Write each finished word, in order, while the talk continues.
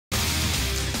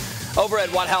Over at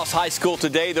Whitehoue High School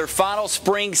today, their final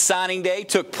spring signing day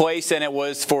took place, and it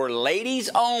was for ladies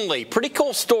only. Pretty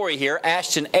cool story here.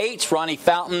 Ashton H., Ronnie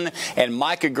Fountain, and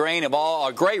Micah Gray have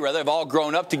all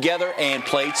grown up together and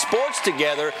played sports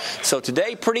together. So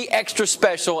today, pretty extra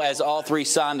special as all three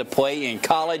signed to play in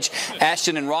college.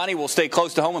 Ashton and Ronnie will stay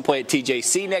close to home and play at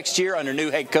TJC next year under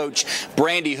new head coach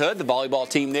Brandy Hood, the volleyball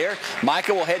team there.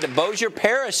 Micah will head to Bossier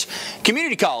Parish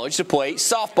Community College to play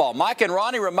softball. Micah and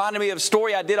Ronnie reminded me of a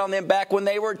story I did on them back when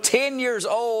they were 10 years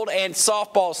old and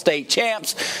softball state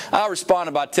champs. I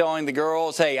responded by telling the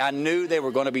girls, hey, I knew they were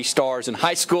going to be stars in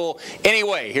high school.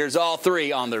 Anyway, here's all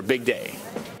three on their big day.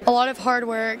 A lot of hard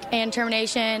work and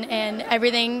determination, and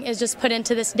everything is just put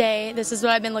into this day. This is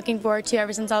what I've been looking forward to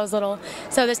ever since I was little.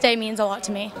 So this day means a lot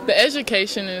to me. The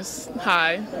education is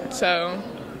high, so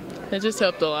it just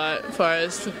helped a lot as far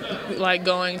as like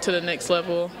going to the next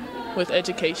level with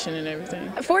education and everything.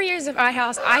 4 years of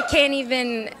Whitehouse, I can't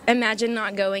even imagine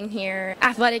not going here.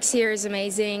 Athletics here is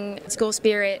amazing. School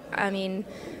spirit, I mean,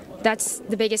 that's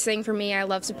the biggest thing for me. I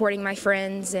love supporting my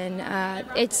friends, and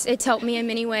it's helped me in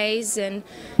many ways, and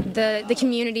the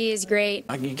community is great.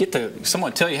 You get to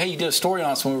someone tell you, hey, you did a story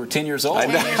on us when we were 10 years old. 10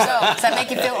 years old. Does that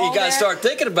make you feel older? You got to start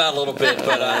thinking about it a little bit,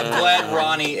 but I'm glad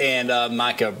Ronnie and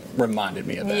Micah reminded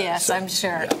me of that. Yes, so, I'm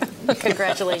sure. Yeah.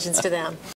 Congratulations to them.